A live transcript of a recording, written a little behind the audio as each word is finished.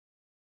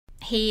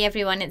Hey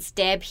everyone, it's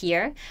Deb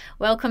here.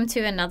 Welcome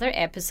to another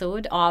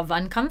episode of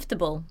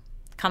Uncomfortable.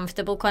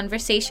 Comfortable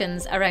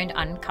conversations around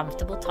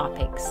uncomfortable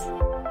topics.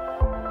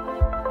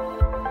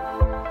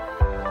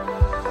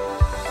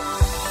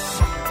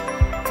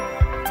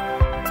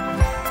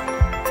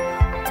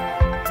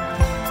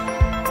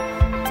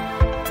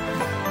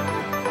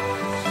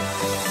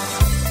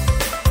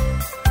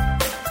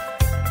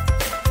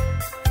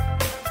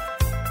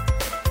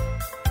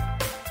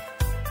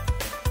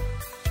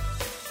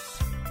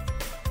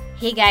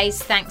 Hey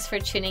guys, thanks for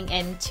tuning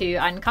in to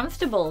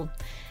Uncomfortable.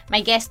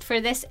 My guest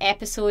for this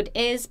episode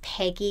is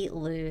Peggy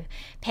Lou.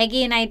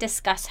 Peggy and I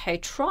discuss how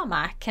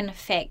trauma can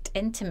affect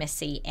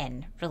intimacy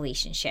in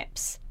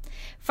relationships.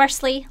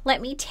 Firstly, let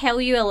me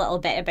tell you a little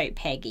bit about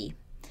Peggy.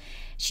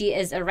 She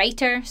is a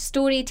writer,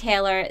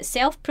 storyteller,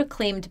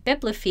 self-proclaimed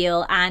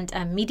bibliophile, and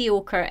a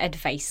mediocre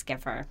advice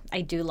giver.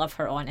 I do love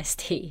her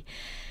honesty.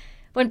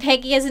 When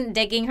Peggy isn't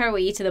digging her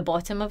way to the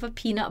bottom of a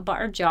peanut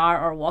butter jar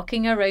or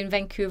walking around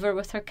Vancouver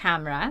with her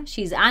camera,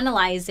 she's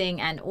analysing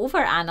and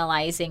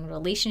over-analysing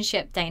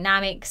relationship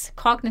dynamics,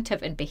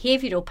 cognitive and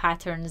behavioural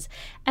patterns,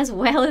 as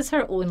well as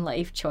her own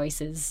life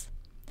choices.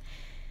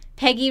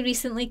 Peggy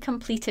recently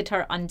completed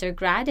her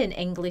undergrad in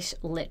English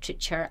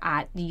literature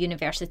at the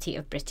University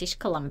of British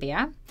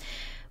Columbia,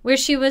 where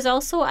she was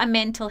also a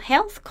mental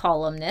health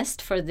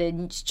columnist for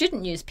the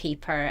student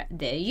newspaper,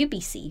 the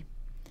UBC.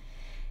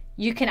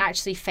 You can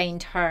actually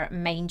find her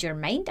Mind Your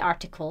Mind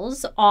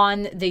articles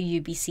on the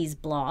UBC's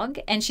blog,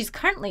 and she's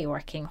currently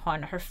working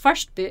on her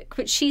first book,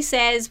 which she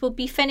says will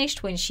be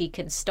finished when she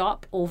can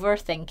stop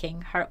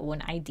overthinking her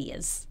own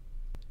ideas.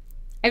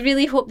 I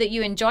really hope that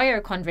you enjoy our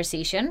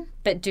conversation,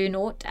 but do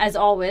note, as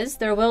always,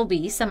 there will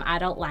be some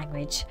adult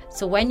language,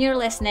 so when you're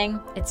listening,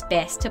 it's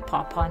best to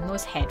pop on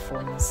those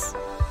headphones.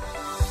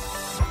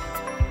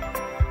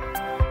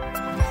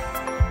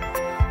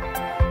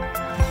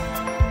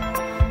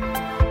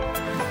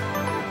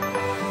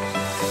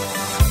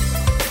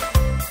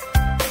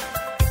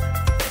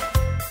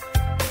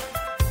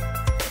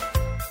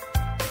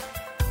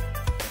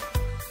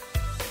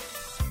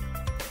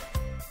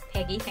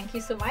 Peggy, thank you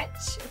so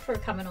much for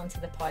coming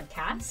onto the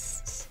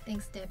podcast.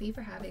 Thanks, Debbie,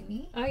 for having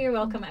me. Oh, you're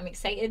welcome. I'm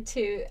excited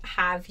to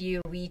have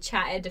you. We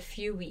chatted a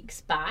few weeks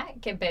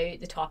back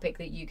about the topic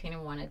that you kind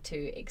of wanted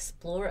to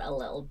explore a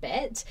little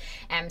bit.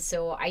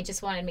 So I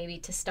just wanted maybe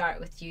to start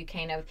with you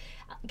kind of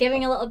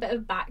giving a little bit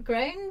of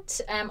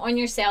background on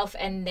yourself,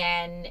 and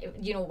then,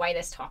 you know, why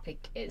this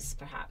topic is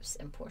perhaps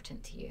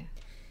important to you.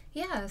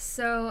 Yeah,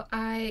 so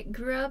I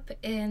grew up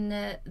in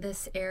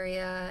this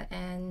area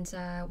and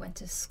went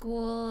to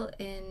school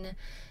in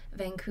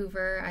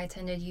Vancouver. I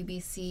attended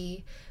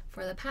UBC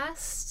for the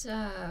past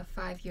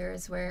 5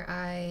 years, where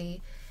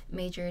I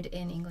majored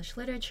in English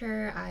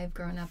literature. I've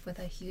grown up with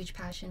a huge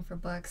passion for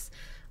books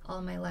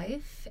all my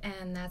life,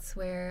 and that's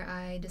where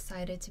I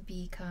decided to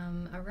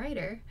become a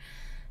writer.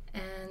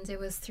 And it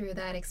was through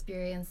that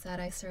experience that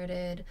I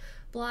started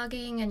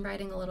blogging and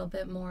writing a little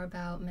bit more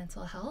about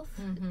mental health.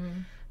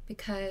 Mm-hmm.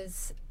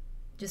 Because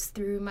just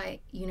through my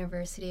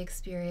university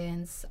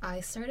experience, I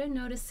started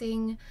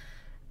noticing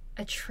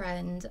a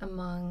trend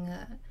among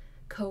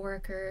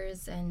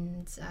coworkers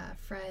and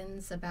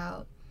friends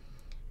about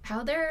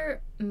how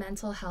their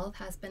mental health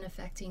has been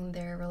affecting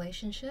their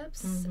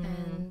relationships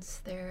and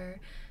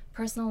their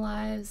personal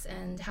lives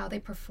and how they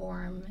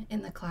perform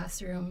in the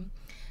classroom.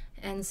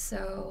 And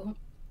so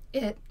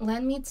it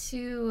led me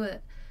to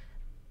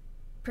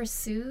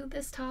pursue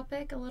this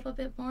topic a little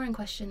bit more and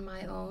question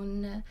my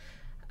own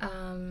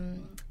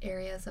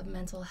areas of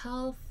mental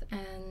health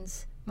and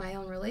my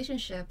own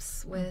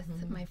relationships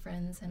with my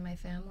friends and my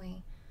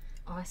family.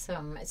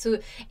 Awesome. So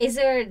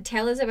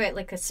tell us about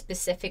like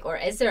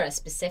is there a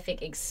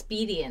specific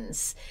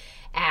experience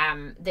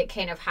that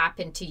kind of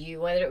happened to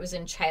you, whether it was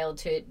in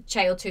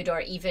childhood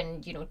or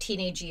even, you know,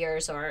 teenage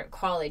years or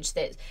college,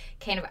 that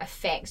kind of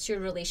affects your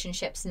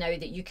relationships now,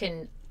 that you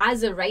can,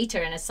 as a writer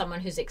and as someone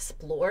who's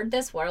explored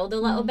this world a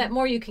little bit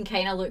more, you can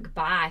kind of look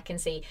back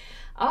and say,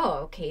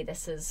 oh, okay,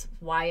 this is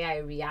why I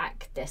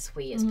react this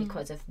way. It's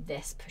because of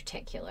this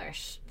particular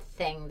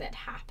thing that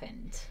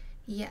happened.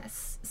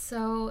 Yes.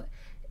 So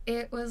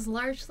it was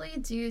largely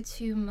due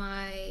to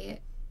my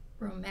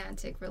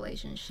romantic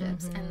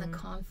relationships and the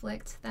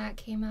conflict that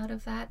came out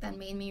of that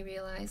made me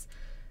realize,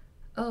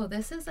 oh,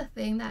 this is a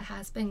thing that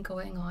has been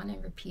going on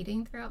and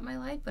repeating throughout my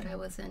life, but I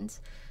wasn't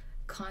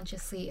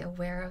consciously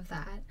aware of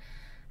that.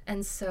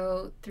 And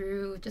so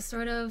through just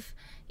sort of,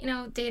 you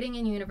know, dating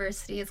in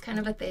university is kind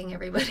of a thing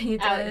everybody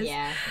does.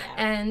 Yeah.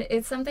 And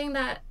it's something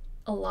that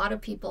a lot of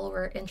people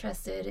were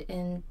interested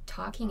in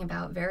talking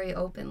about very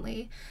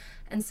openly.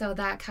 And so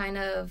that kind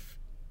of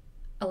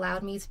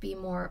allowed me to be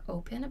more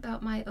open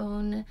about my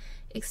own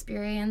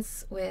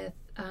experience with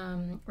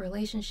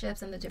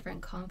relationships and the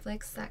different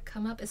conflicts that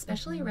come up,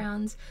 especially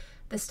around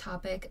this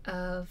topic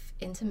of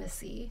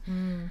intimacy.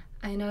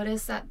 I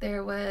noticed that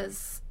there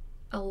was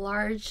a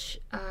large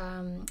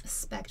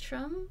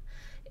spectrum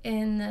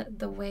in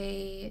the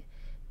way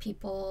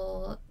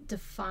people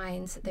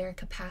defined their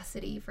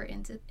capacity for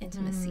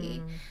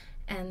intimacy.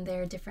 and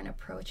their different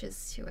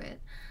approaches to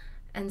it.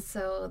 And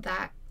so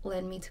that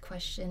led me to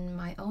question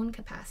my own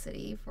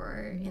capacity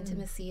for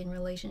intimacy and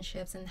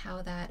relationships, and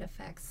how that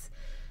affects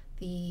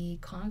the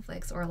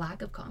conflicts or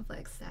lack of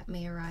conflicts that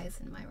may arise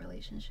in my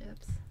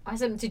relationships.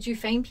 Awesome. Did you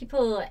find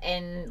people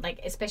in, like,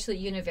 especially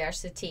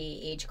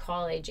university age,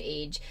 college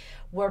age,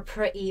 were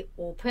pretty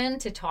open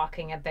to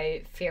talking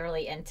about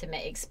fairly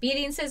intimate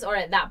experiences, or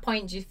at that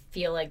point do you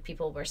feel like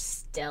people were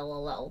still a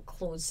little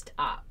closed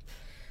up?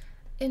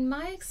 In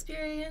my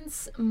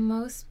experience,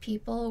 most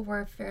people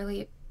were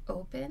fairly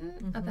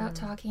open about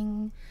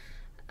talking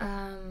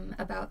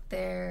about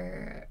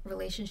their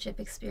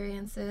relationship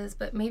experiences,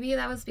 but maybe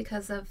that was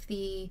because of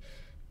the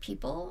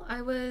people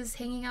I was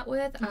hanging out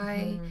with.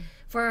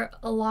 For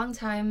a long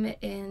time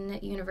in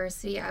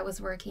university, I was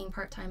working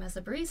part-time as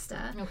a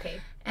barista. Okay.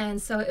 And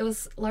so it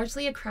was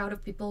largely a crowd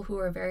of people who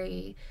were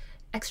very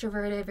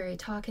extroverted, very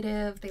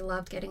talkative. They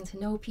loved getting to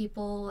know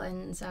people.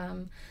 And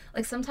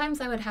like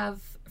sometimes I would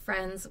have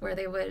friends where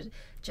they would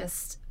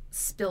just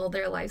spill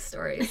their life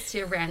stories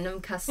to a random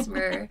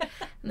customer.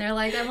 And they're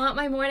like, I want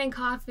my morning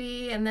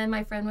coffee. And then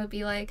my friend would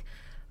be like,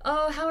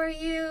 oh, how are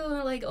you?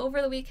 Like,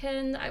 over the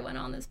weekend, I went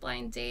on this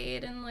blind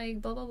date and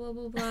like blah, blah, blah,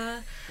 blah, blah.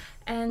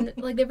 And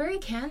like, they're very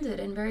candid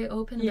and very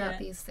open about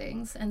these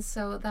things. And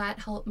so that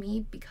helped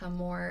me become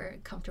more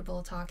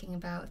comfortable talking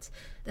about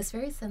this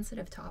very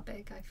sensitive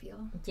topic, I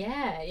feel.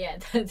 Yeah,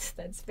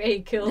 that's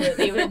very cool that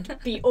they would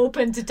be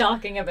open to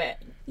talking about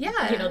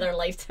their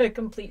life to a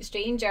complete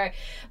stranger.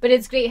 But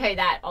it's great how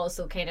that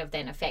also kind of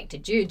then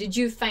affected you. Did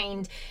you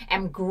find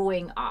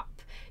growing up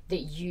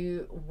that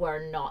you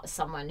were not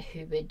someone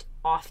who would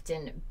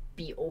often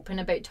be open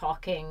about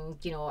talking,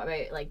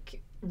 about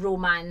like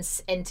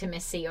romance,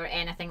 intimacy, or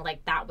anything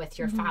like that with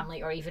your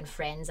family or even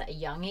friends at a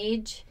young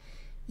age?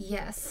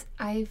 Yes,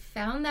 I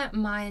found that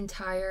my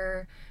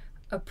entire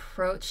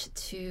approach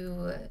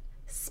to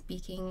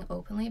speaking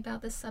openly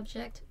about this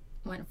subject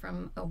went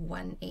from a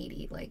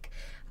 180. Like,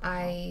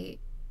 I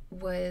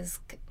was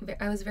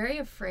very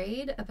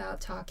afraid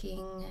about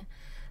talking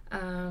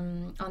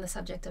on the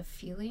subject of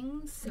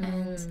feelings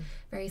and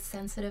very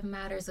sensitive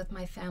matters with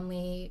my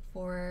family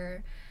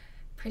for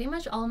pretty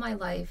much all my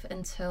life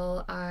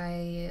until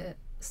I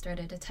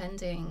started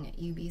attending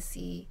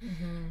UBC.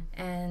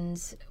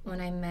 And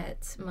when I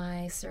met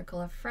my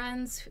circle of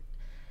friends,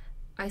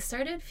 I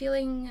started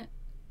feeling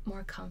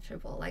more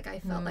comfortable. Like, I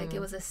felt like it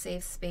was a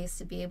safe space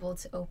to be able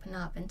to open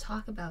up and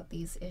talk about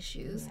these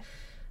issues.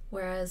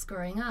 Whereas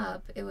growing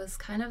up, it was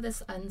kind of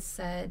this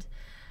unsaid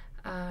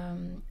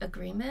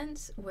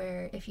agreement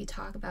where if you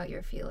talk about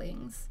your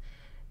feelings,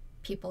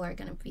 people are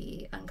going to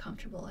be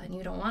uncomfortable, and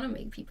you don't want to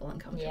make people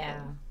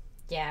uncomfortable.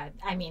 Yeah,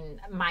 I mean,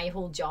 my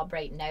whole job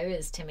right now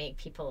is to make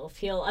people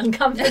feel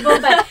uncomfortable,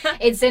 but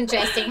it's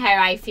interesting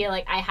how I feel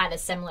like I had a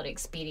similar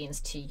experience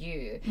to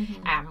you,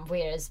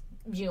 whereas,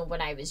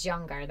 when I was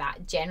younger,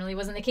 that generally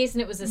wasn't the case,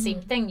 and it was the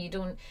same thing. You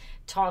don't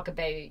talk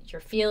about your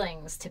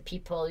feelings to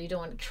people, you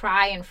don't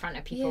cry in front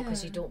of people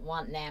because you don't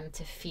want them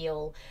to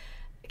feel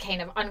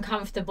kind of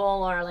uncomfortable,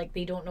 or like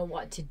they don't know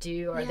what to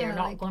do, or they're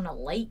not like, gonna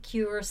like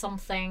you or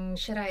something.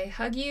 Should I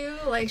hug you?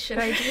 Like, should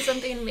I do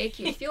something to make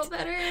you feel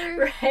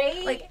better?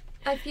 Right? Like,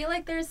 I feel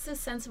like there's this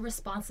sense of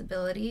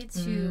responsibility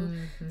to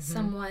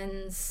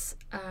someone's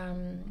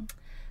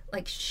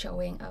like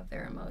showing of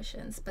their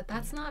emotions, but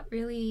that's not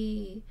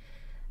really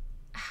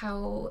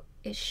how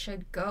it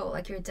should go.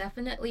 Like, you're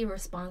definitely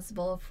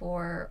responsible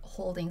for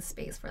holding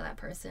space for that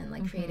person,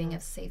 like creating a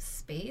safe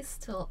space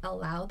to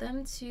allow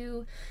them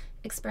to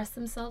express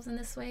themselves in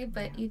this way,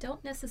 but you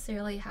don't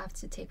necessarily have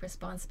to take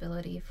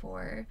responsibility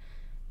for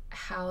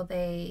how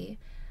they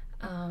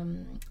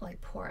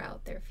like pour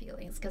out their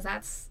feelings, because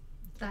that's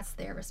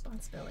their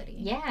responsibility.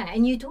 Yeah,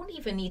 and you don't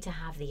even need to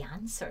have the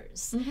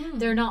answers.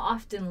 They're not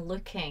often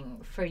looking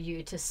for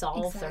you to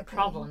solve their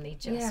problem. They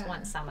just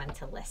want someone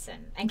to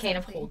listen and kind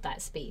of hold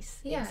that space.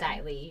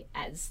 Exactly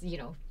as,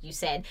 you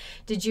said.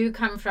 Did you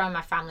come from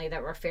a family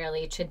that were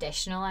fairly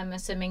traditional, I'm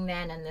assuming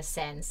then, in the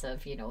sense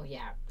of,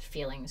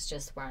 feelings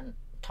just weren't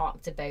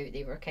talked about,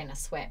 they were kind of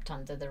swept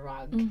under the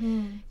rug?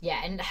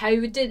 And how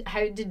did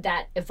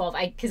that evolve?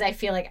 Because I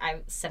feel like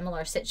I'm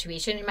similar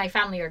situation. In my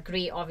family are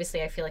great,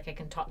 obviously I feel like I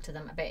can talk to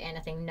them about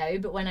anything now,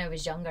 but when I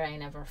was younger I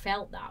never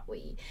felt that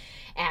way,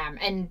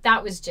 and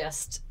that was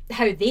just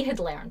how they had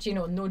learned,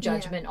 no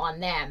judgment on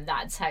them.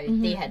 That's how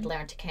they had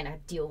learned to kind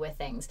of deal with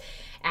things.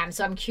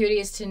 So I'm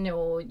curious to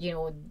know,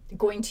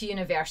 going to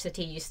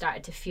university, you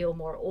started to feel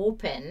more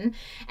open,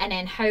 and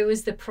then how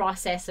was the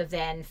process of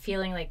then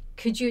feeling like,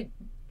 could you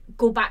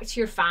go back to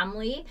your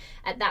family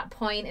at that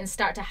point and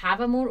start to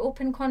have a more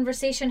open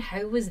conversation?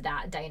 How was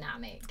that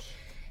dynamic?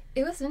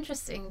 It was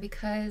interesting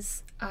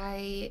because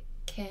I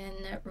can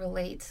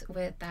relate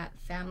with that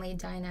family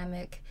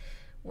dynamic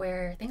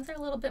where things are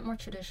a little bit more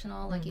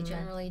traditional, like you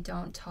generally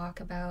don't talk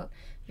about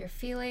your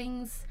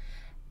feelings.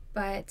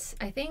 But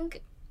I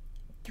think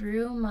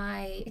through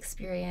my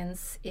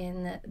experience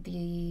in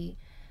the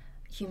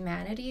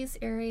humanities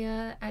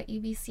area at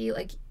UBC,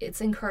 like,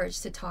 it's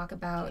encouraged to talk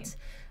about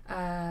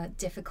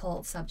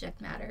difficult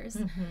subject matters.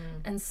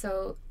 And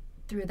so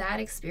through that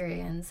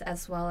experience,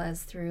 as well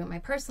as through my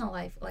personal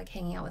life, like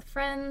hanging out with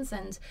friends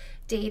and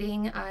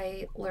dating,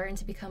 I learned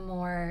to become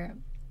more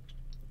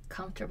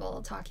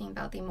comfortable talking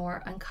about the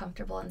more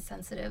uncomfortable and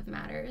sensitive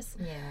matters.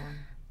 Yeah.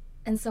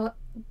 And so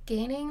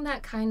gaining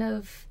that kind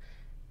of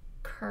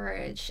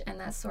courage and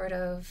that sort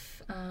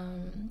of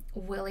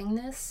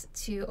willingness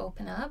to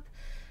open up,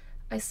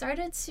 I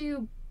started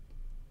to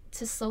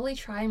slowly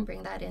try and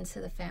bring that into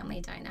the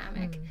family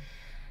dynamic.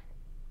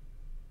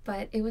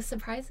 But it was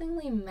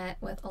surprisingly met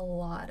with a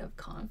lot of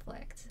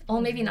conflict. Well,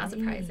 maybe not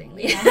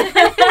surprisingly.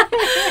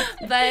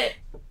 But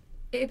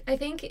I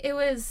think it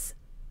was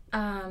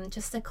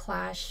just a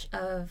clash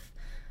of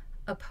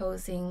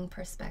opposing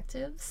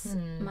perspectives.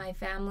 My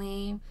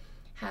family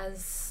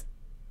has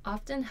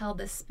often held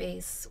this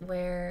space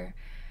where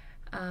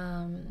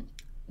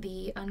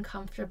the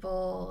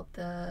uncomfortable,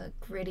 the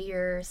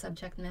grittier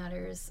subject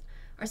matters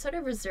are sort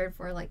of reserved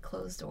for like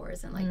closed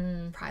doors and like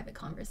private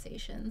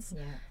conversations.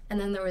 Yeah.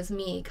 And then there was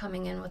me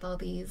coming in with all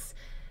these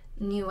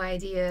new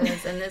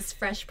ideas and this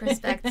fresh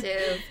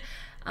perspective,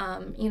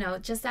 you know,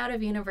 just out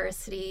of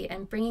university,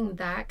 and bringing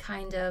that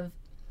kind of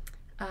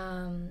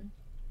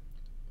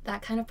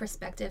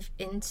perspective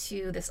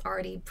into this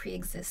already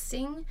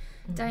pre-existing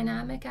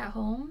dynamic at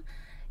home.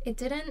 It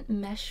didn't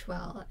mesh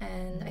well,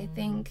 and I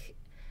think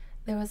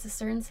there was a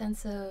certain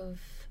sense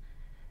of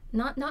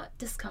not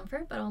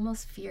discomfort, but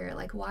almost fear.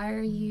 Like, why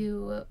are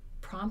you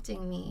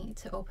prompting me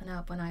to open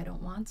up when I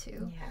don't want to?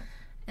 Yeah.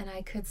 And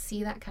I could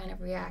see that kind of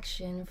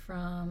reaction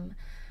from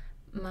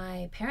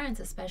my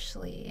parents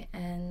especially,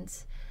 and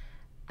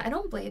I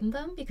don't blame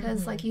them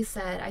because like you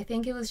said, I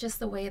think it was just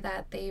the way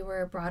that they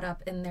were brought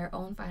up in their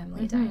own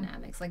family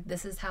dynamics. Like,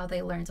 this is how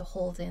they learn to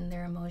hold in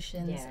their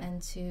emotions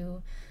and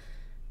to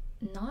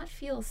not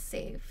feel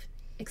safe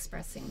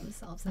expressing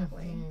themselves that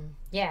way.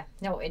 Yeah,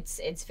 no,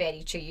 it's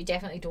very true. You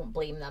definitely don't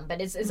blame them,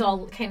 but it's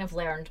all kind of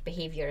learned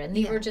behavior, and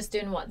they were just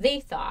doing what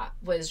they thought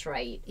was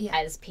right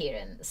as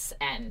parents.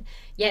 And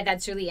yeah,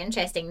 that's really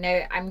interesting.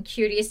 Now I'm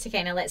curious to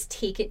kind of, let's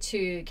take it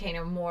to kind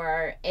of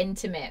more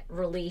intimate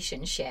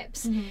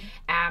relationships,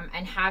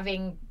 and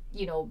having,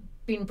 you know,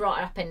 been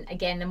brought up in,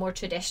 again, the more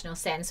traditional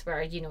sense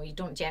where, you know, you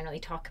don't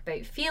generally talk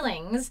about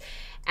feelings.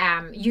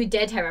 You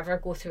did, however,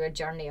 go through a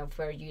journey of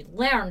where you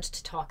learned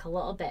to talk a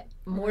little bit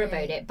more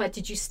about it. But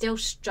did you still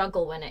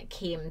struggle when it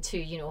came to,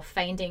 you know,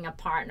 finding a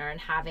partner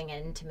and having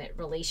an intimate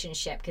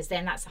relationship? Because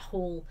then that's a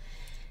whole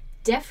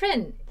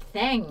different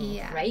thing,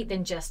 right,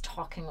 than just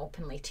talking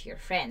openly to your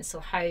friends.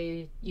 So how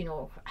did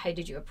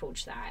you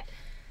approach that?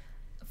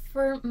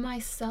 For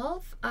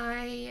myself,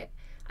 I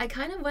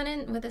kind of went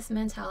in with this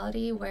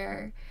mentality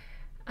where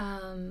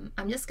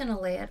I'm just going to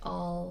lay it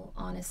all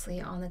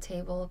honestly on the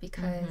table,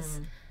 because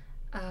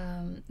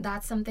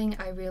that's something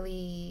I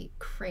really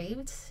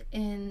craved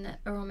in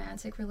a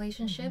romantic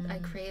relationship. I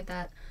crave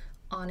that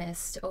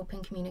honest,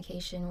 open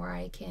communication where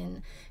I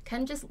can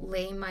kind of just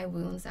lay my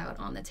wounds out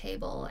on the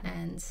table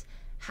and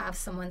have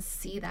someone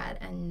see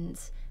that and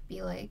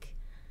be like,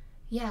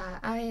 yeah,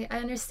 I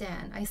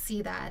understand. I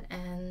see that,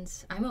 and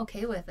I'm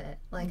okay with it.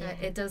 Like,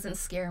 it doesn't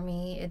scare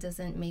me. It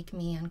doesn't make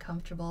me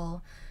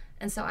uncomfortable.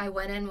 And so I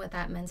went in with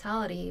that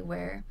mentality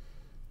where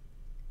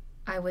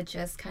I would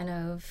just kind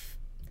of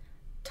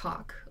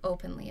talk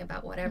openly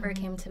about whatever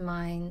came to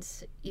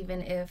mind,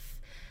 even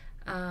if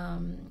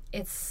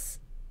it's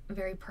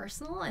very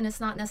personal and it's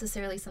not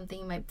necessarily something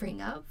you might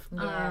bring up.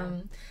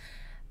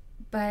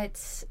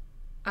 But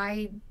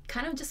I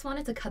kind of just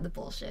wanted to cut the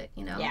bullshit,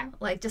 you know?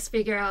 Like, just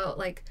figure out,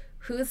 like,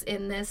 who's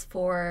in this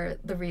for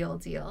the real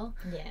deal,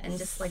 and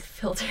just like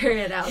filter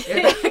it out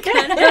through that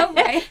kind of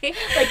way.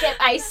 Like, if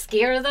I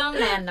scare them,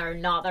 then they're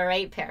not the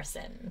right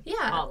person.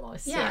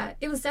 Almost.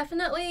 It was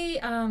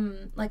definitely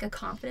like a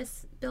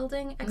confidence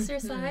building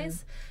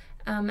exercise.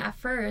 At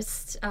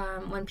first,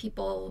 when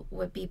people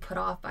would be put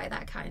off by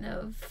that kind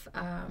of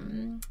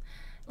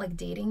like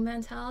dating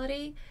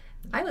mentality,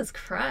 I was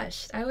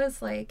crushed. I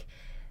was like,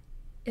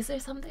 is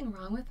there something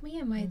wrong with me?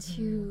 Am I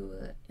too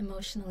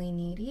emotionally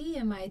needy?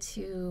 Am I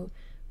too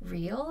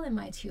real? Am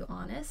I too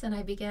honest? And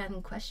I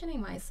began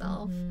questioning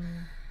myself.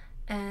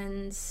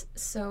 And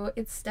so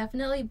it's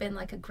definitely been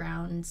like a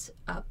ground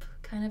up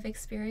kind of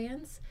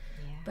experience,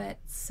 but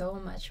so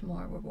much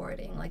more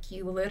rewarding. Like,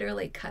 you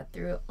literally cut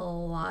through a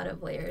lot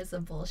of layers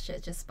of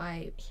bullshit just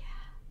by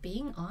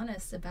being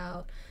honest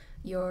about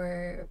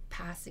your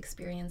past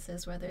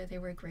experiences, whether they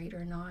were great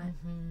or not.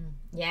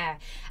 Yeah,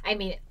 I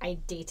mean, I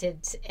dated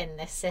in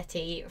this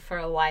city for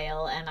a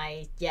while, and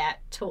I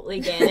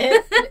totally get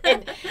it.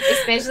 And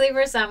especially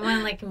for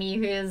someone like me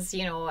who's,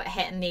 you know,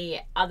 hitting the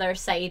other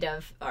side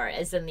of, or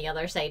is in the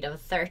other side of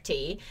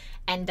 30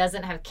 and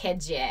doesn't have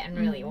kids yet and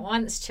really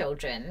wants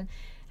children.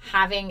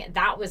 Having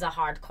that was a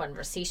hard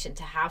conversation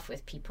to have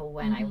with people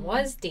when I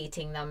was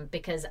dating them,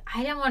 because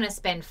I didn't want to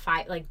spend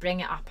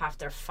bring it up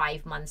after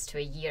 5 months to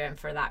a year and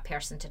for that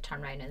person to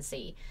turn around and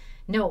say,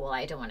 no, well,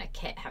 I don't want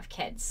to have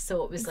kids.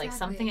 So it was like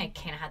something I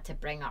kind of had to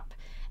bring up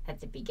at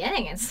the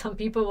beginning, and some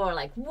people were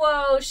like,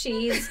 whoa,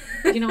 she's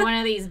one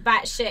of these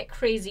batshit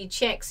crazy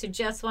chicks who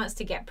just wants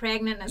to get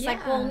pregnant. And it's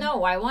like, well,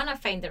 no, I want to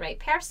find the right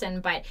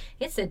person, but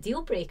it's a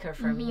deal breaker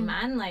for me,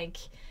 man. Like,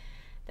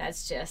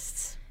 that's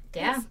just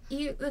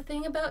the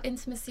thing about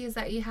intimacy is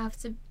that you have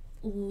to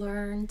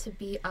learn to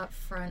be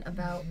upfront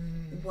about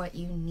what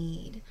you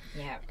need.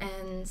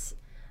 And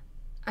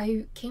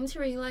I came to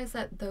realize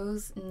that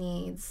those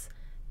needs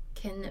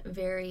can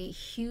vary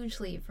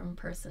hugely from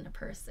person to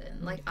person.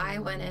 Like, I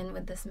went in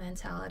with this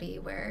mentality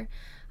where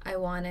I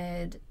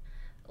wanted,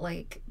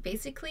 like,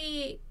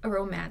 basically a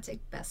romantic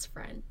best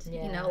friend,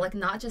 like,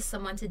 not just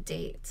someone to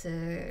date,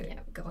 to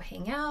go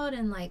hang out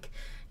and, like,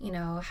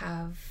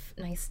 have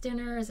nice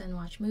dinners and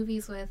watch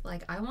movies with.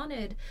 Like, I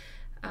wanted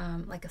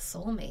like a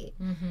soulmate.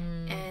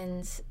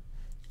 And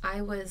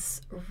I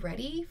was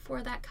ready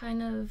for that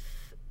kind of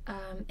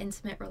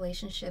intimate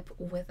relationship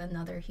with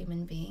another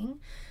human being,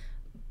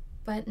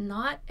 but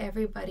not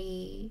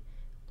everybody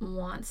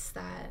wants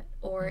that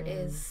or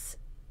is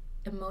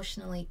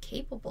emotionally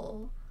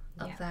capable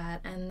of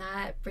that. And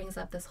that brings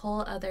up this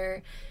whole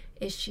other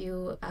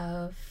issue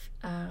of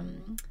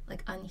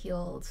like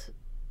unhealed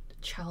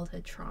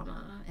childhood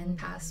trauma and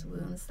past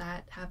wounds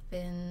that have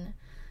been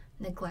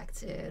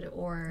neglected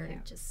or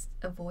just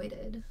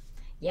avoided.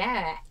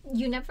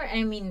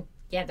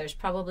 There's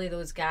probably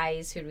those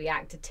guys who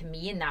reacted to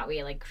me in that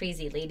way, like,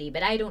 crazy lady,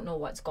 but I don't know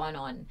what's going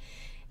on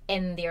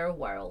in their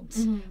world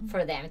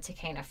for them to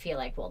kind of feel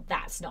like, well,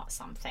 that's not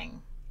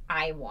something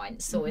I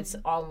want. So it's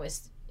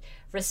almost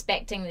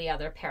respecting the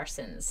other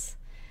person's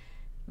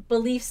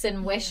beliefs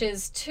and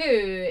wishes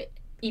too,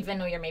 even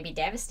though you're maybe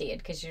devastated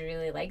because you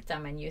really liked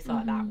them and you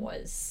thought that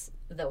was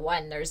the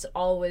one. There's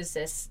always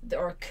this,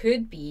 or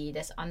could be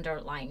this,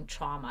 underlying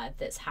trauma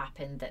that's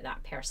happened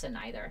that person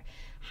either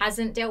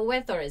hasn't dealt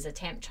with or is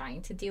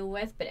trying to deal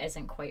with but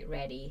isn't quite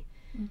ready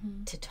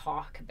to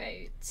talk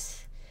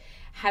about.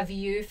 Have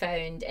you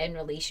found in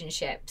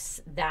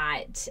relationships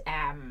that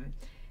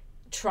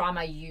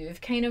trauma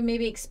you've kind of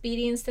maybe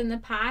experienced in the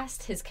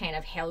past has kind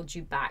of held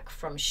you back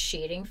from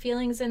sharing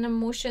feelings and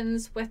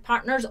emotions with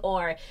partners,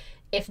 or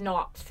if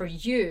not for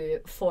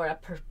you, for a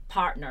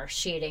partner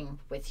sharing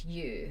with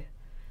you?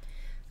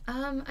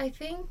 I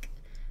think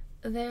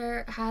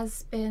there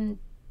has been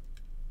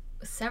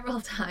several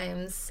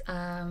times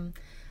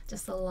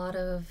just a lot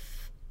of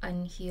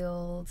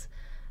unhealed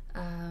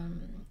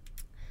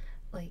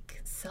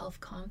like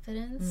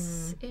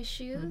self-confidence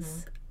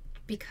issues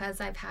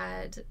because I've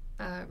had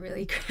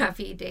really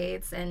crappy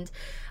dates and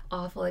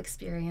awful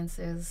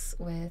experiences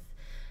with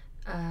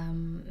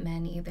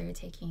men either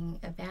taking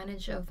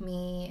advantage of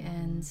me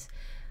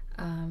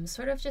and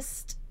sort of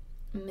just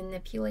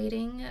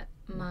manipulating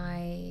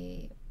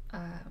my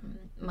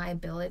my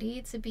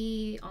ability to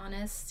be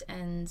honest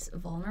and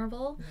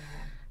vulnerable.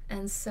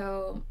 And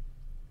so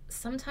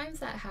sometimes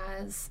that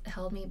has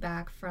held me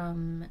back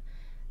from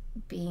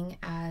being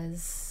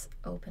as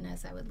open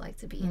as I would like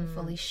to be and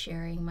fully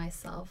sharing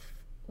myself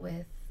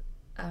with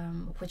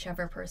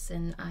whichever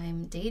person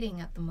I'm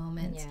dating at the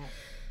moment.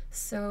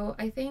 So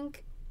I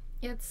think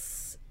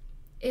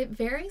it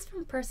varies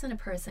from person to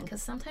person,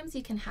 because sometimes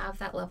you can have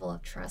that level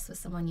of trust with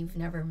someone you've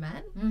never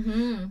met.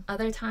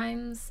 Other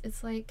times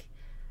it's like,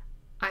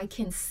 I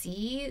can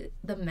see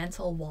the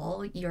mental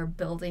wall you're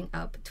building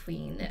up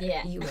between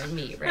you and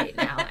me right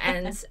now.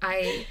 And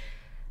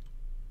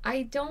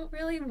I don't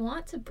really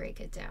want to break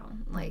it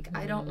down. Like,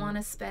 I don't want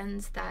to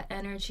spend that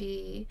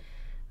energy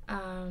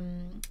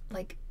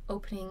like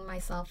opening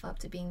myself up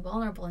to being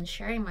vulnerable and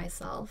sharing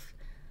myself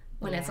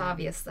when it's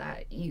obvious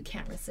that you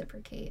can't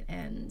reciprocate.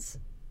 And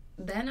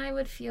then I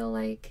would feel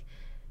like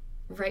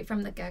right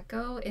from the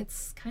get-go,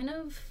 it's kind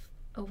of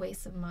a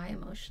waste of my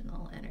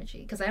emotional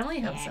energy because I only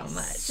have so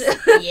much.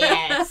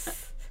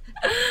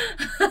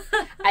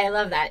 I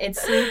love that.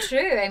 It's so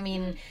true. I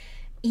mean,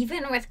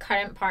 even with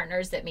current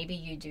partners that maybe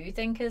you do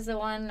think is the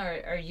one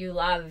or you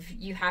love,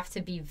 you have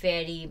to be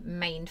very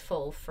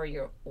mindful for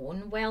your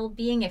own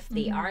well-being. If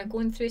they are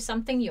going through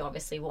something, you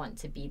obviously want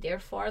to be there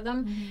for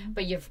them,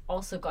 but you've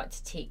also got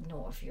to take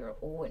note of your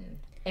own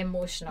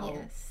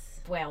emotional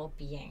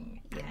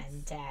well-being.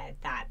 And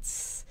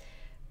that's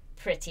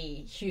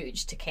pretty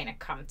huge to kind of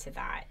come to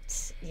that,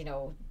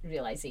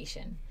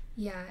 realization.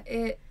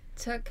 It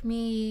took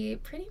me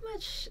pretty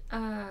much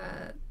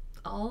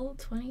all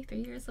 23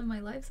 years of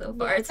my life so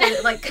far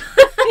to like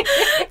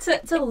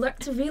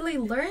to really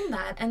learn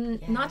that,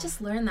 and not just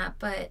learn that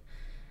but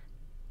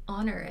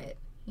honor it,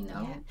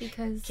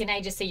 because can I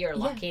just say you're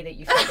lucky that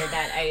you figured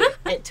that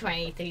out at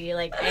 23.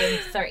 Like, I'm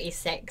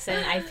 36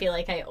 and I feel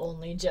like I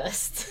only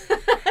just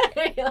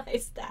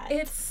realized that.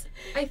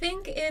 I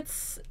think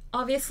it's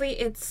obviously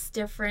it's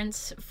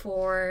different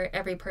for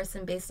every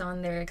person based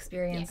on their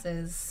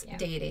experiences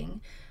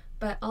dating,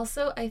 but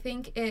also I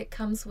think it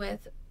comes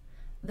with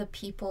the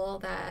people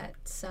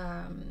that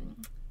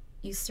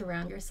you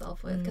surround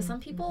yourself with, because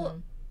some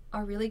people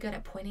are really good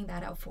at pointing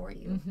that out for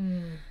you.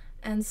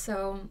 And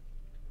so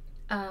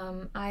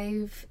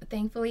I've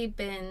thankfully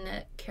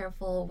been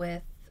careful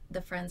with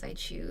the friends I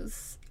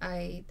choose.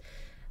 I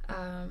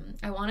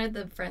I wanted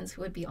the friends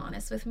who would be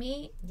honest with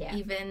me, Yeah.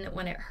 even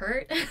when it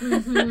hurt.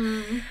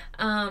 Mm-hmm.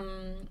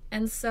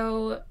 And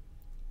so,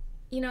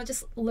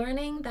 just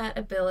learning that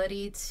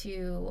ability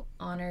to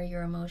honor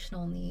your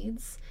emotional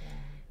needs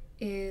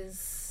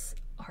is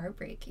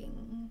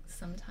heartbreaking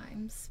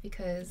sometimes,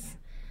 because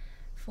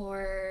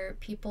for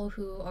people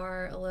who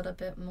are a little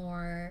bit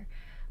more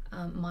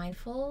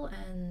mindful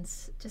and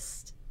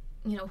just,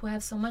 who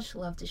have so much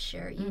love to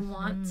share, you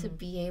want to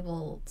be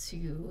able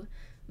to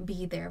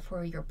be there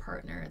for your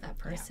partner, that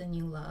person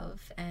you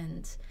love.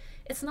 And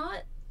it's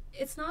not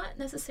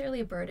necessarily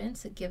a burden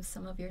to give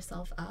some of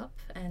yourself up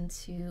and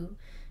to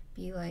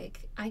be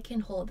like, I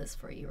can hold this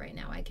for you right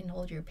now. I can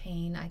hold your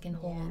pain. I can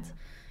hold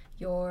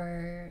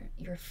your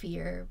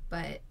fear,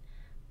 but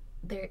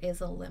there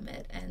is a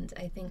limit. And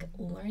I think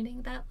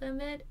learning that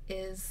limit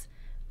is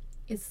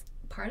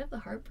part of the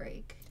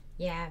heartbreak.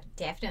 Yeah,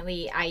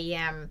 definitely.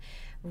 I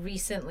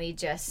recently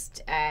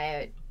just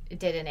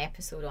did an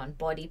episode on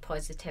body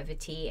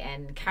positivity,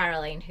 and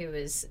Caroline, who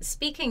was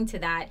speaking to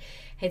that,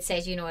 had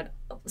said,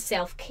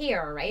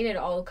 self-care, right? It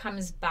all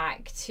comes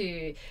back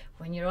to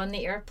when you're on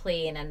the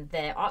airplane and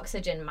the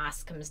oxygen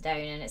mask comes down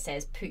and it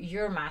says put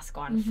your mask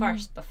on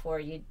first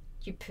before you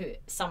put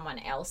someone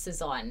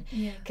else's on.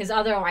 Because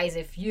otherwise,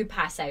 if you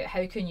pass out,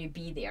 how can you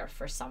be there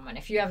for someone?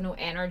 If you have no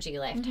energy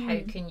left,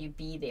 how can you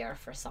be there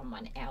for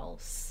someone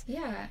else?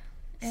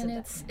 And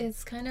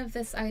it's kind of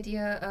this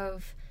idea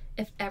of,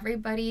 if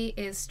everybody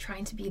is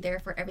trying to be there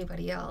for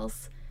everybody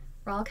else,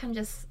 we're all kind of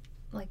just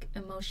like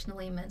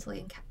emotionally,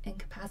 mentally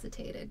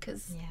incapacitated,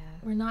 because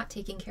we're not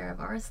taking care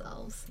of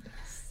ourselves.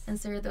 And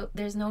so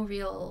there's no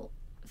real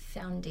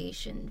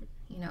foundation,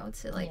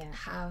 to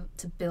have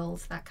to build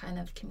that kind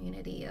of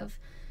community of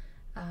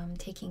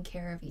taking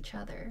care of each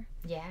other.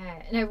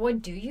 Yeah. Now,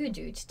 what do you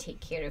do to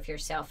take care of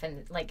yourself?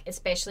 And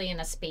especially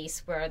in a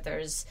space where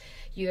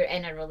you're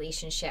in a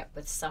relationship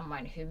with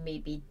someone who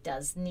maybe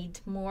does need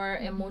more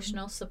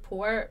emotional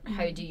support.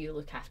 How do you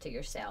look after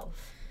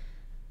yourself?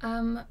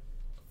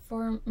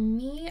 For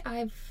me,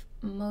 I've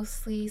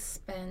mostly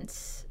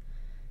spent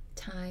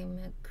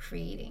time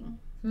creating.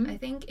 I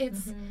think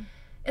it's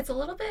a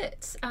little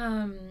bit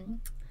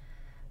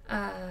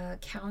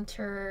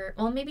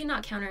maybe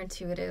not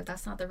counterintuitive,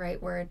 that's not the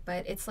right word,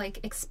 but it's like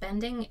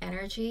expending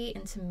energy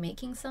into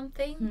making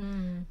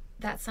something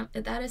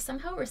that is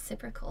somehow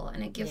reciprocal,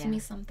 and it gives me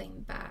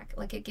something back.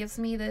 Like, it gives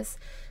me this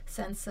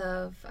sense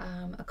of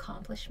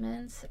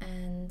accomplishment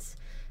and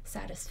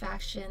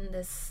satisfaction,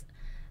 this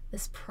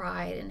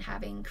pride in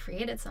having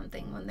created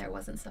something when there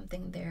wasn't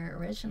something there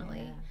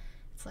originally.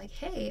 It's like,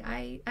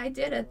 hey, I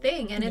did a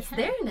thing, and it's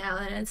there now,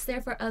 and it's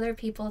there for other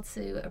people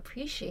to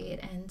appreciate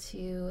and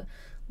to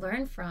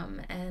learn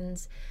from.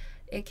 And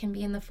it can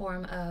be in the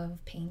form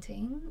of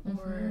painting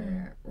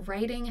or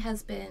writing.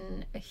 Has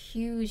been a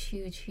huge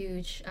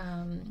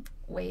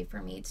way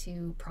for me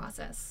to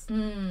process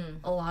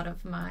a lot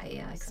of my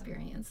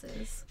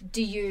experiences.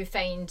 Do you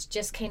find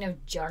just kind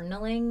of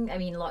journaling? I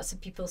mean, lots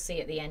of people say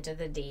at the end of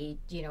the day,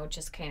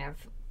 just kind of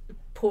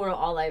pour it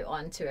all out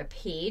onto a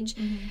page,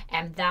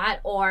 and that,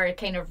 or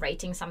kind of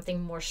writing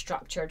something more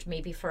structured,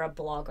 maybe for a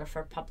blog or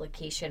for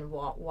publication.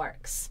 What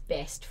works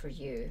best for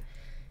you?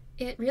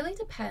 It really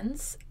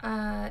depends.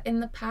 In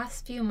the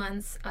past few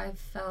months, I've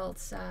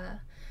felt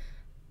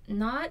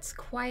not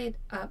quite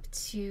up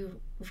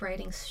to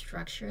writing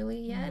structurally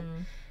yet.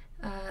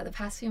 The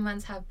past few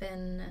months have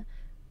been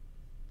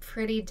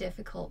pretty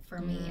difficult for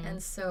me,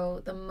 and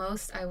so the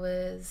most I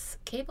was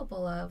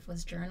capable of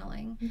was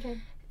journaling.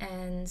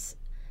 And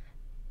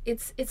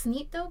it's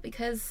neat though,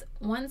 because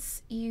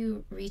once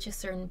you reach a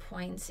certain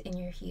point in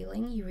your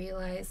healing, you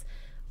realize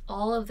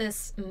all of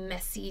this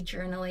messy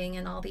journaling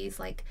and all these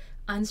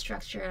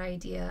unstructured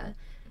idea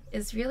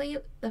is really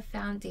the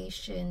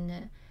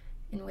foundation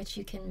in which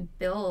you can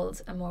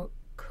build a more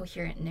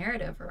coherent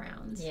narrative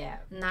around.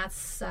 And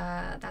that's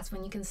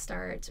when you can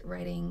start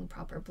writing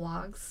proper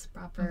blogs,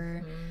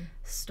 proper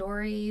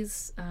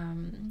stories,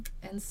 and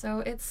so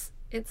it's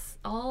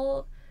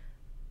all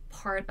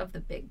part of the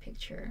big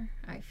picture,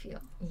 I feel.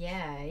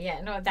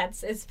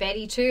 It's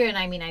very true. And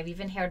I mean, I've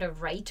even heard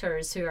of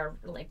writers who are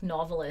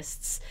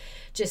novelists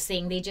just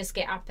saying they just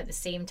get up at the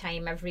same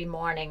time every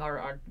morning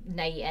or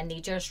night, and they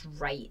just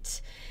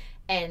write,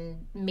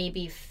 and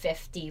maybe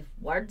 50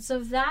 words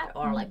of that,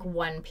 or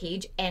one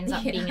page ends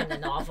up being in the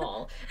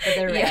novel, but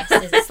the rest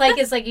is it's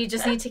like you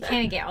just need to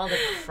kind of get all the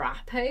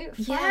crap out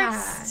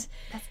first.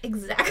 That's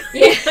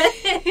exactly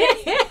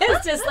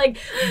it's just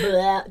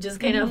bleh, just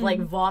kind of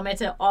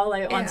vomit it all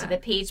out onto the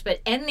page, but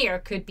in there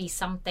could be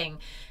something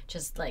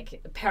just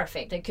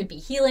perfect. It could be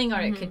healing, or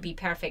it could be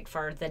perfect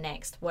for the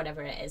next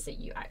whatever it is that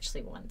you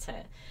actually want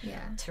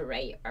to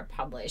write or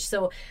publish.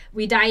 So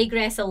we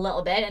digress a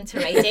little bit into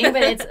writing,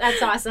 but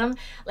that's awesome.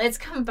 Let's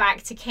come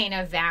back to kind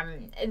of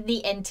the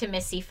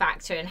intimacy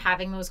factor and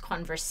having those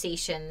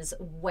conversations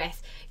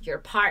with your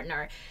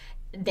partner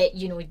that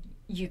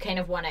you kind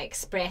of want to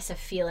express a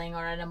feeling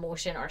or an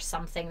emotion or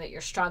something that you're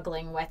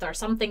struggling with or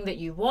something that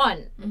you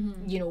want,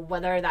 you know,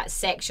 whether that's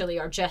sexually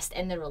or just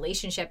in the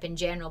relationship in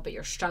general, but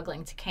you're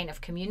struggling to kind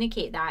of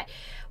communicate that.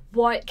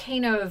 What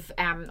kind of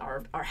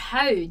or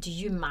how do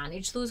you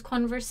manage those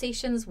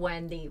conversations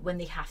when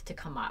they have to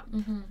come up?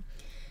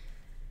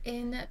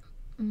 In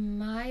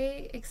my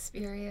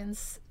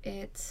experience,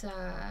 it's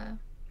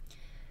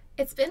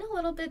been a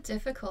little bit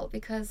difficult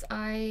because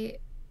I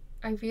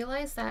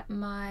realize that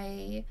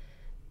my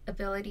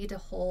ability to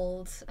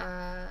hold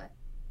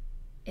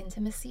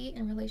intimacy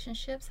in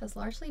relationships has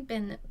largely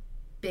been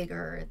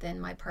bigger than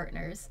my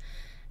partner's.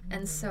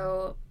 And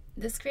so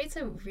this creates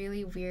a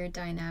really weird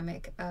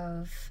dynamic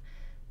of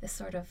this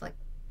sort of like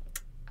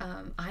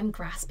I'm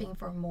grasping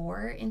for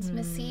more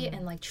intimacy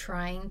and like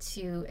trying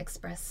to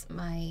express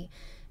my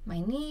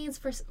needs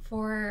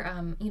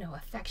for you know,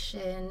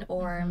 affection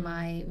or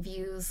my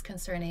views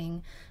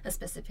concerning a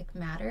specific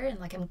matter, and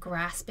like I'm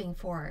grasping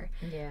for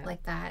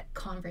like that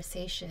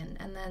conversation,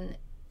 and then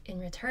in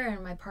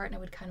return my partner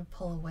would kind of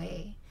pull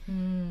away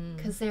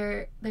because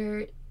they're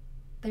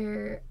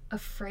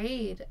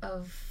afraid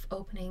of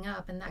opening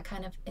up and that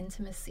kind of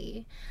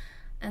intimacy.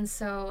 And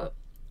so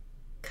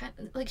kind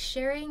of like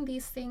sharing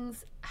these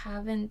things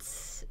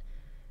haven't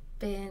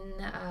been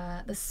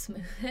the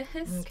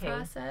smoothest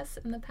process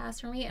in the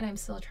past for me, and I'm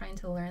still trying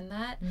to learn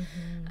that.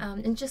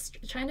 And just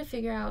trying to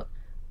figure out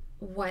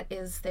what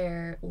is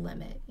their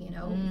limit, you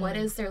know, what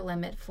is their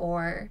limit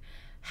for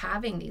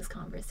having these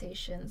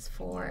conversations,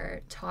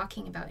 for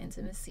talking about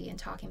intimacy and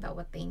talking about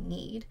what they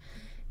need.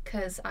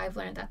 Because I've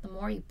learned that the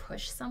more you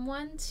push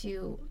someone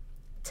to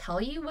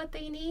tell you what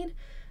they need,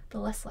 the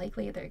less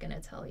likely they're going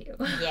to tell you.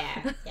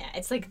 Yeah.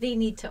 It's like they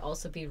need to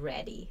also be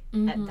ready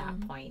at that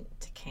point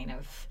to kind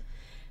of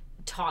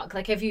talk.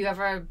 Like, have you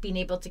ever been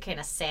able to kind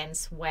of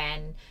sense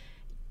when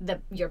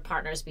your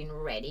partner's been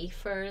ready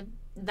for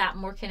that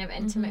more kind of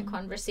intimate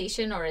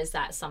conversation, or is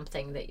that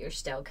something that you're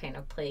still kind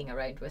of playing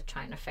around with,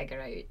 trying to figure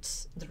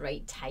out the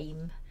right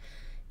time?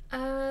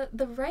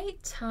 The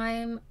right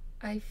time,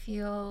 I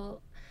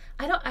feel...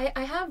 I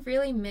have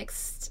really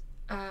mixed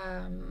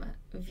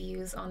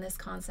views on this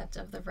concept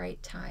of the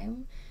right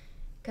time,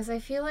 because I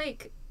feel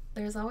like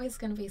there's always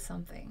going to be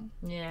something.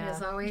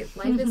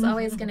 Life is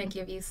always going to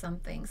give you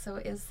something. So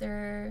is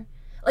there,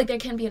 like, there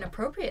can be an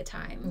appropriate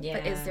time,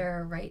 but is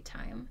there a right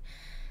time?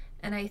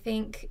 And I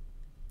think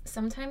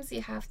sometimes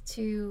you have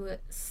to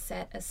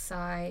set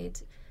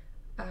aside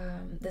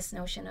this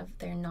notion of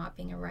there not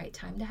being a right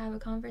time to have a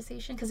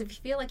conversation, because if you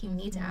feel like you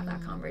need to have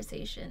that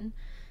conversation,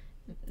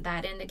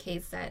 that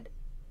indicates that,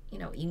 you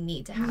know, you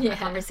need to have a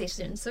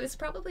conversation. So it's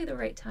probably the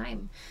right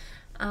time.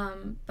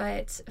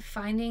 But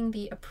finding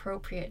the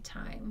appropriate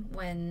time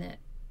when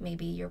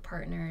maybe your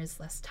partner is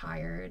less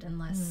tired and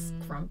less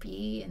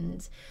grumpy,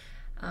 and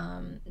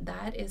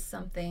that is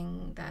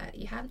something that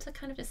you have to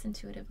kind of just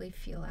intuitively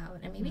feel out,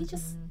 and maybe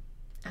just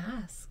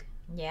ask.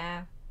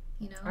 Yeah.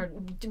 You know? Or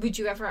would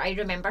you ever... I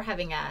remember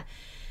having a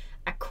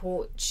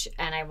coach,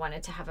 and I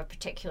wanted to have a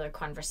particular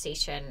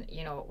conversation,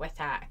 you know, with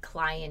a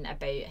client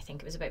about, I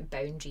think it was about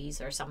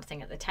boundaries or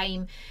something at the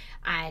time,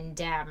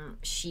 and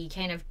she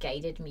kind of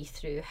guided me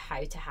through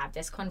how to have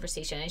this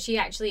conversation, and she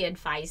actually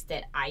advised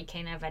that I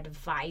kind of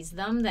advise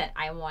them that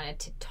I wanted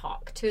to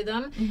talk to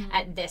them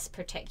at this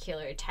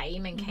particular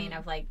time, and kind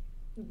of like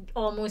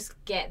almost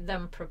get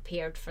them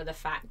prepared for the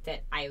fact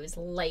that I was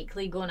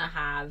likely going to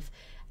have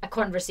a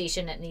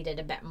conversation that needed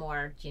a bit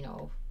more, you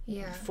know,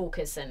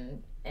 focus,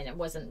 and it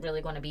wasn't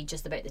really going to be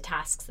just about the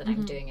tasks that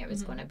I'm doing. It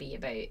was going to be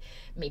about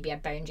maybe a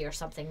boundary or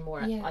something more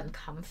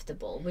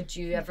uncomfortable. Would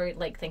you ever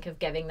like think of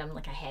giving them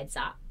like a heads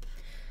up?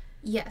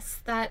 Yes,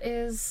 that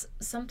is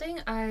something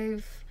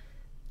I've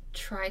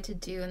tried to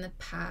do in the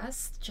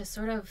past. Just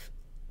sort of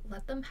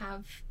let them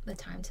have the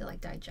time to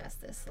like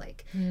digest this,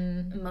 like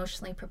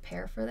emotionally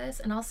prepare for this,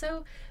 and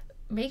also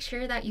make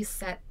sure that you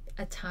set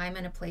a time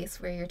and a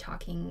place where you're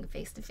talking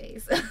face to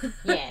face.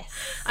 Yes.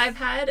 I've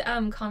had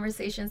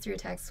conversations through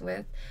text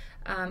with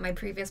my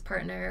previous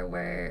partner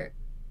where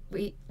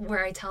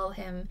I tell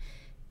him,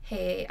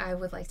 hey, I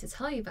would like to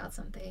tell you about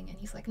something, and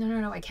he's like,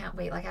 no, I can't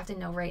wait, like I have to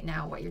know right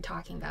now what you're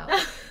talking about.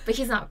 But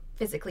he's not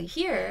physically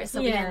here,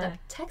 so we end up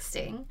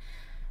texting,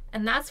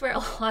 and that's where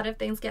a lot of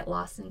things get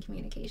lost in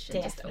communication.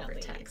 Just over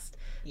text.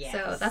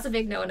 So that's a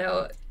big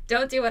no.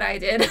 Don't do what I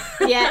did.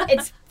 Yeah,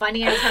 it's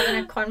funny. I was having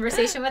a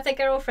conversation with a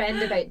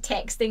girlfriend about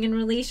texting in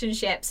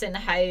relationships, and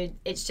how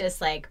it's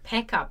just like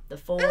pick up the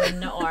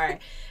phone or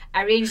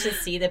arrange to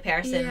see the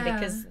person,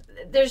 because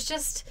there's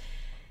just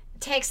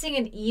texting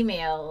and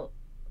email,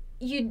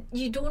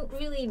 you don't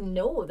really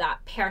know that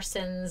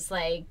person's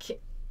like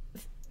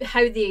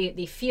how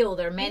they feel,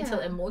 their mental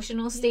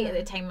emotional state at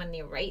the time when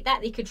they write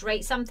that. They could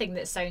write something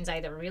that sounds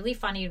either really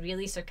funny,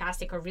 really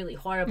sarcastic, or really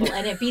horrible,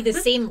 and it'd be the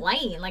same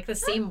line, like the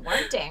same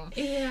wording.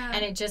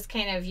 And it just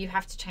kind of, you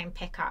have to try and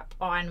pick up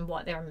on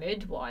what their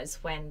mood was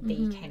when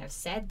they kind of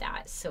said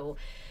that. So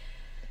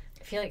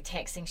I feel like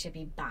texting should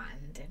be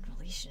banned in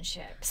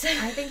relationships.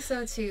 I think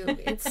so too.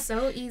 It's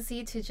so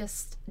easy to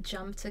just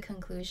jump to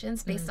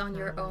conclusions based on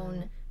your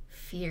own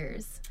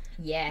fears.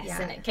 Yes,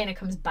 Yeah. and it kind of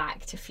comes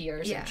back to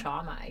fears Yeah. and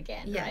trauma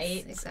again, Yes,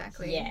 right?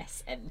 exactly.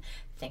 Yes, and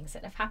things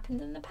that have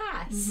happened in the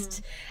past.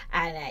 Mm-hmm.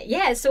 And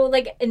yeah, so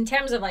like in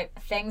terms of like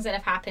things that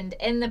have happened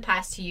in the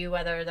past to you,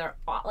 whether they're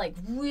like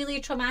really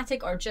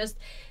traumatic or just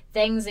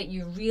things that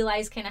you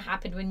realize kind of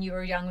happened when you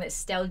were young that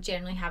still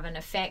generally have an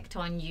effect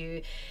on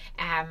you,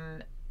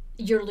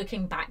 you're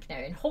looking back now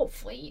and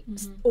hopefully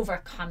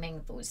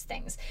overcoming those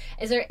things.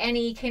 Is there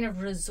any kind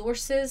of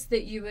resources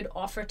that you would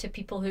offer to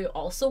people who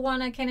also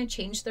want to kind of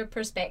change their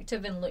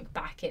perspective and look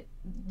back at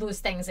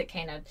those things that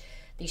kind of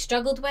they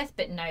struggled with,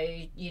 but now,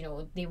 you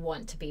know, they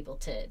want to be able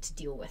to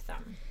deal with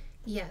them?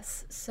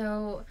 Yes.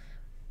 So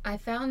I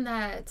found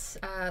that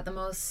the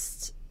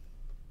most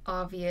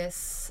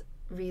obvious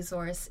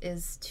resource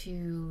is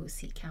to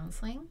seek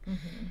counseling.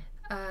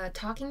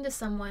 Talking to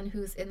someone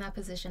who's in that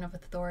position of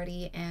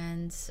authority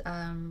and,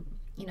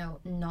 you know,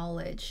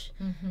 knowledge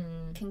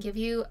can give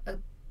you a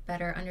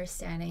better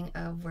understanding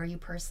of where you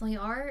personally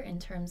are in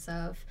terms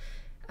of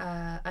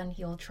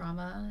unhealed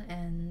trauma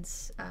and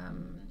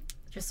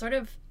just sort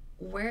of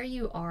where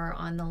you are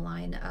on the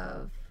line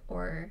of,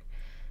 or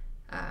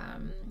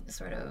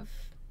sort of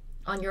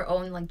on your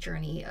own like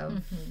journey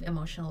of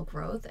emotional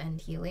growth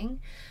and healing.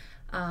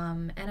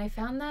 And I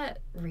found that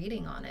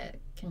reading on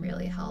it can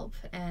really help.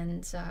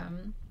 And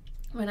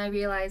when I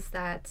realized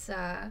that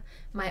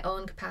my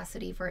own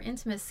capacity for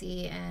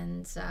intimacy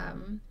and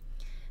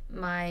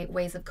my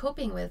ways of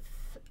coping with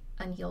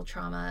unhealed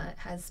trauma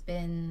has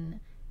been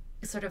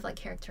sort of like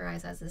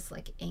characterized as this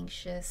like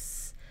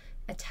anxious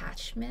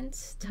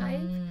attachment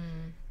type.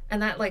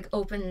 And that like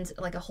opened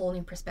like a whole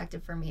new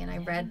perspective for me. And I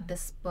read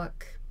this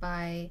book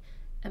by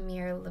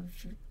Amir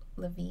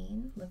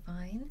Levine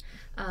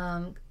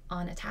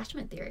on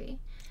attachment theory.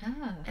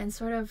 And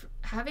sort of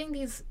having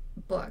these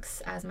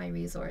books as my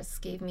resource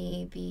gave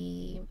me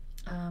the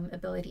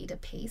ability to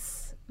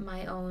pace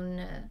my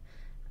own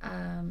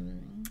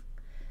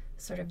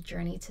sort of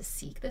journey to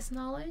seek this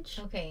knowledge.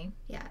 Okay.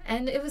 Yeah.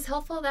 And it was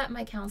helpful that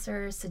my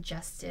counselor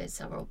suggested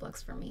several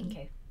books for me.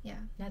 Okay. Yeah.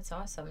 That's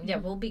awesome. Yeah,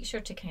 we'll be sure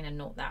to kind of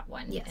note that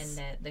one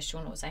in the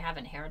show notes. I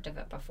haven't heard of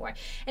it before.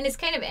 And it's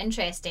kind of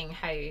interesting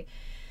how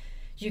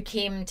you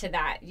came to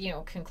that, you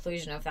know,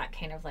 conclusion of that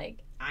kind of like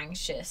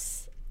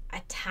anxious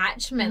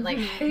attachment. Like,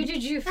 how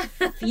did you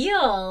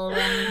feel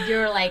when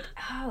you're like,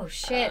 oh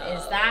shit,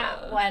 is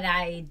that what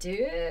I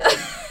do?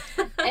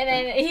 And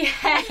then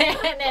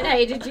and then how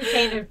did you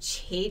kind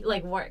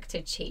of work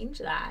to change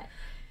that?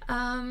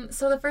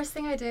 So the first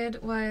thing I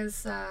did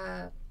was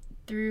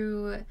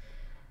through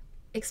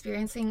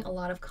experiencing a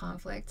lot of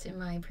conflict in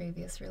my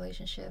previous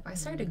relationship, I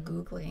started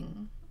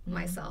Googling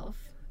myself.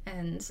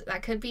 And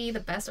that could be the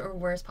best or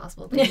worst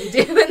possible thing you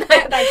do in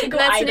that could go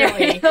either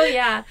way.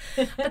 Yeah.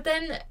 But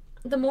then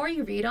the more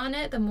you read on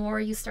it, the more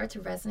you start to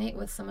resonate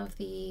with some of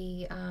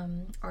the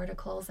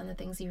articles and the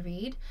things you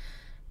read.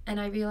 And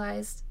I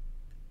realized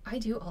I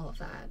do all of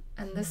that.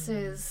 And this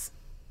is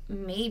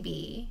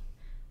maybe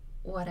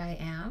what I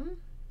am.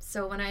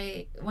 So when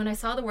I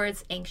saw the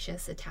words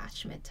anxious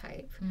attachment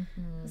type,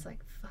 I was like,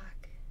 fuck.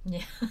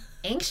 Yeah.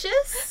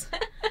 Anxious?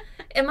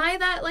 Am I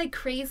that like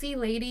crazy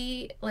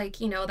lady,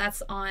 like, you know,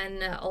 that's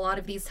on a lot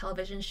of these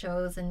television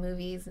shows and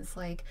movies? It's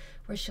like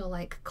where she'll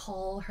like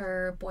call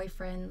her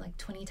boyfriend like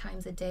 20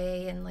 times a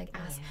day and like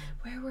ask,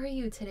 where were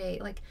you today?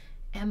 Like,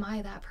 am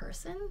I that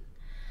person?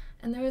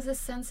 And there was this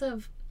sense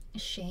of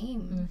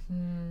shame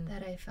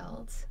that I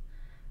felt.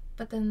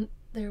 But then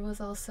there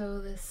was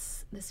also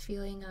this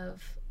feeling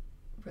of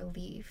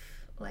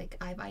relief. Like,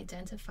 I've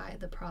identified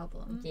the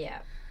problem. Yeah.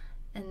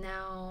 And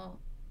now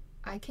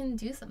I can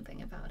do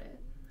something about it.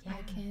 Yeah.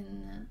 I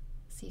can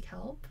seek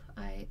help.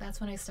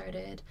 That's when I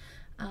started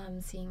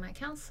seeing my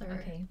counselor.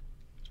 Okay.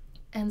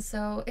 And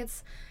so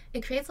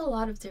it creates a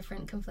lot of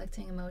different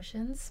conflicting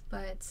emotions,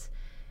 but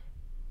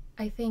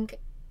I think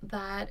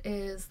that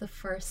is the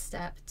first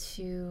step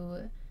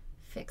to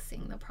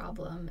fixing the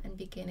problem and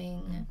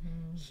beginning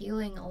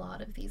healing a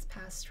lot of these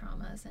past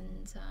traumas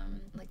and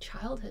like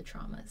childhood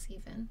traumas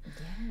even.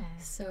 Yeah.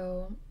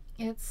 So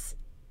it's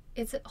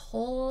a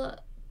whole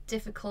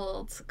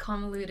difficult,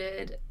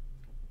 convoluted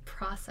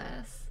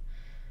process,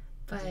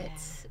 but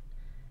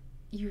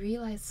you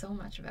realize so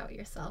much about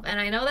yourself. And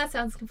I know that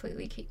sounds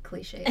completely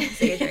cliche on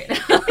stage right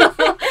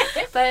now,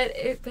 but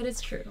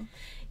it's true.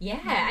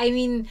 Yeah, I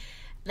mean,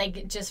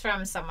 like, just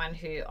from someone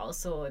who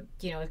also,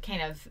 you know,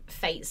 kind of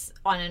fights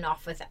on and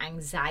off with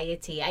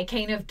anxiety, I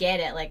kind of get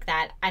it like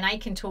that. And I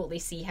can totally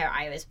see how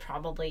I was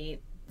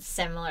probably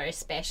similar,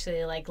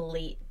 especially like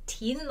late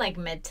teen, like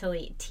mid to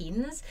late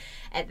teens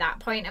at that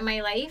point in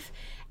my life.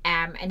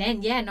 And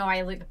then,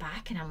 I look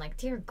back and I'm like,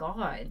 dear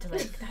God,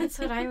 like, that's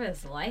what I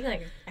was like.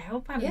 Like, I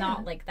hope I'm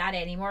not like that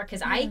anymore,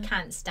 because I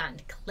can't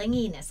stand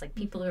clinginess. Like,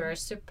 people who are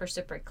super,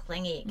 super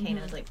clingy, kind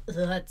of like,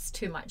 ugh, it's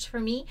too much for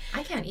me.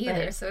 I can't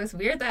either. So it's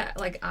weird that,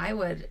 like, I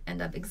would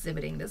end up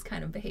exhibiting this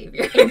kind of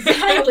behavior.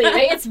 Exactly,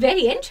 right? It's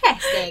very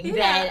interesting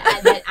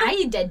that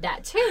I did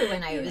that too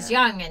when I was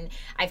young. And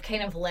I've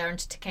kind of learned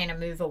to kind of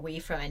move away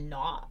from and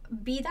not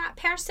be that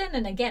person.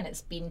 And again,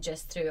 it's been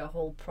just through a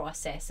whole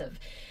process of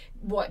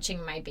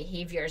watching my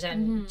behaviors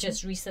and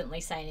just recently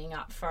signing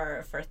up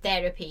for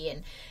therapy,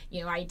 and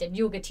I did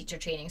yoga teacher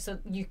training, so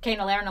you kind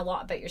of learn a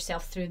lot about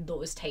yourself through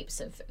those types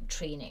of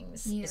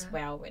trainings as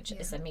well, which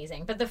is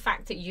amazing. But the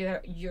fact that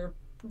you're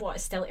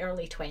still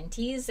early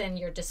 20s and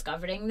you're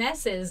discovering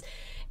this is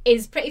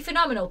pretty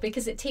phenomenal,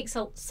 because it takes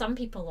some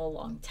people a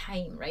long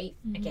time, right?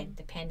 Again,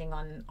 depending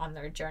on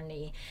their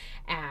journey.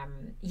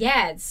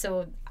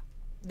 So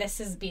this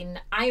has been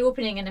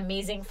eye-opening and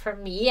amazing for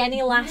me.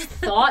 Any last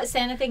thoughts?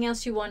 Anything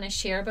else you want to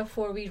share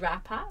before we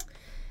wrap up?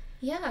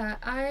 Yeah,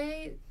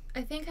 I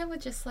think I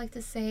would just like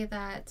to say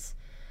that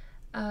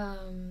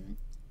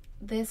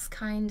this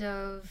kind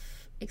of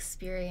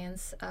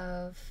experience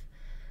of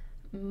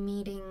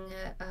meeting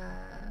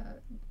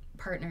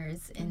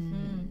partners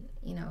in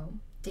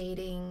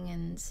dating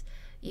and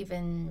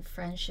even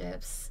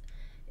friendships,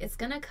 it's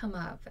gonna come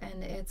up,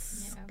 and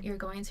you're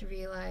going to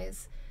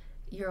realize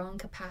your own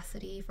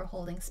capacity for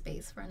holding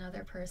space for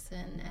another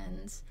person.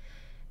 And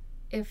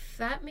if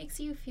that makes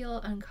you feel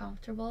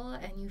uncomfortable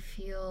and you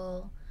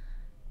feel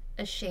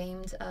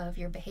ashamed of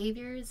your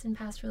behaviors in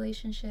past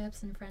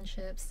relationships and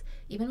friendships,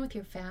 even with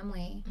your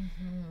family,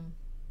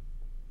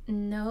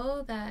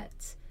 know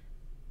that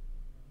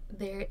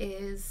there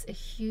is a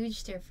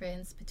huge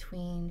difference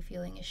between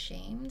feeling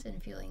ashamed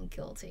and feeling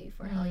guilty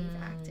for how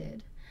you've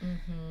acted.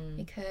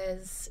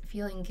 Because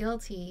feeling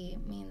guilty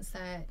means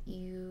that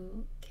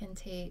you can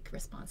take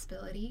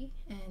responsibility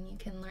and you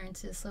can learn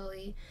to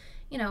slowly,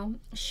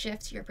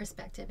 shift your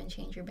perspective and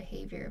change your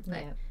behavior.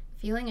 But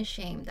feeling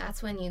ashamed,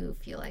 that's when you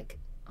feel like,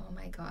 oh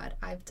my God,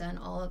 I've done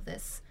all of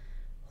this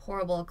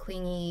horrible,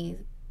 clingy,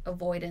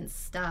 avoidance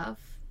stuff.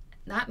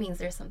 That means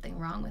there's something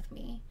wrong with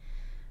me.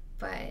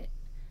 But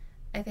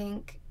I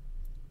think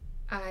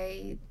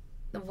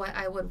what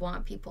I would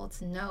want people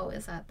to know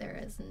is that there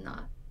is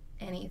not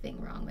anything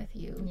wrong with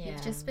you.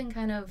 You've just been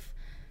kind of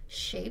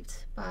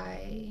shaped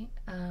by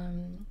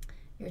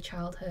your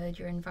childhood,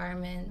 your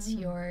environment,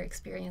 your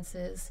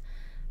experiences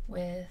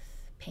with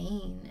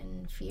pain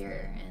and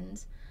fear,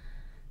 and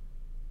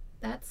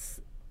that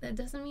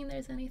doesn't mean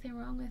there's anything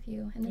wrong with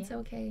you, and it's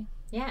okay.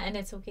 And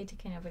it's okay to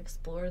kind of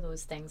explore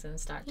those things and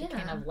start to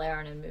kind of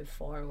learn and move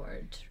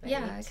forward,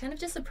 right? Kind of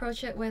just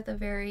approach it with a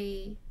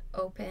very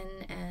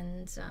open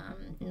and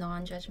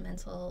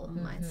non-judgmental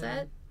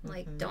mindset.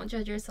 Like, don't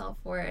judge yourself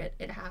for it.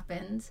 It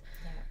happened.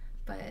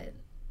 But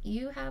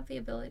you have the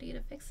ability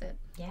to fix it.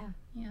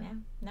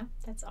 No,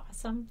 that's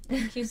awesome.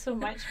 Thank you so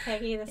much,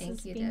 Peggy. This has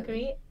been Debbie.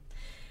 Great.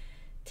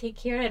 Take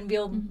care, and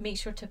we'll make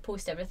sure to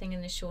post everything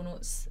in the show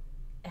notes.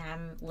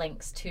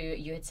 Links to,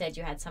 you had said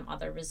you had some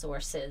other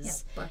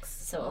resources,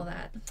 books, all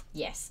that.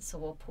 Yes, so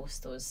we'll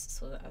post those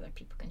so that other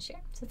people can share.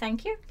 So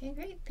thank you. Okay,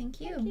 great.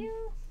 Thank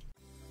you.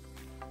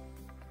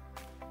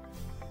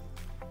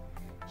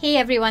 Hey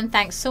everyone,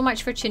 thanks so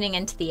much for tuning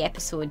into the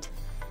episode.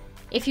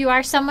 If you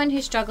are someone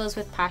who struggles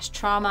with past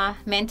trauma,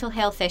 mental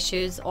health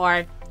issues,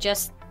 or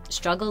just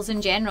struggles in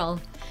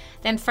general,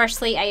 then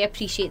firstly, I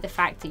appreciate the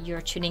fact that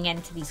you're tuning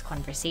into these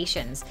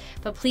conversations.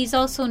 But please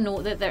also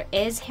note that there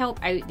is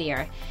help out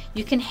there.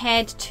 You can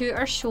head to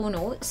our show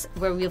notes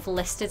where we've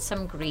listed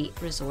some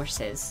great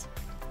resources.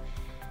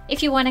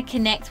 If you want to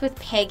connect with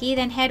Peggy,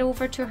 then head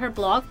over to her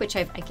blog, which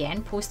I've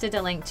again posted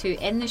a link to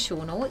in the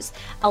show notes,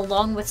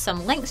 along with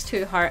some links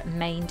to her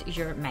Mind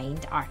Your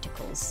Mind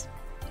articles.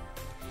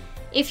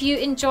 If you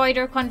enjoyed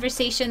our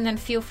conversation, then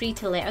feel free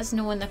to let us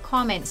know in the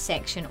comments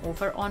section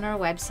over on our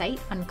website,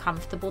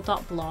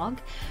 uncomfortable.blog,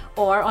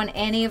 or on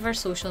any of our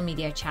social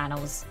media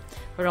channels.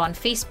 We're on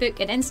Facebook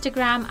and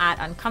Instagram at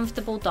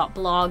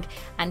uncomfortable.blog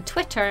and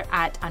Twitter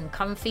at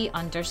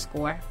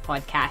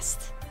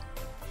uncomfy_podcast.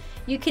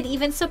 You can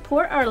even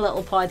support our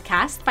little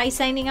podcast by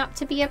signing up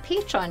to be a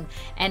patron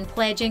and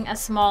pledging a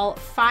small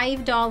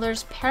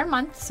 $5 per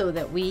month so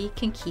that we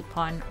can keep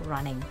on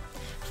running.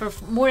 For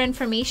more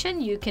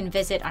information, you can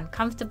visit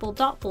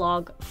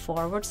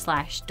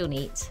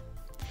uncomfortable.blog/donate.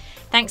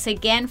 Thanks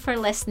again for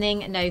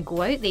listening. Now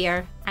go out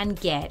there and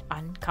get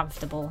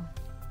uncomfortable.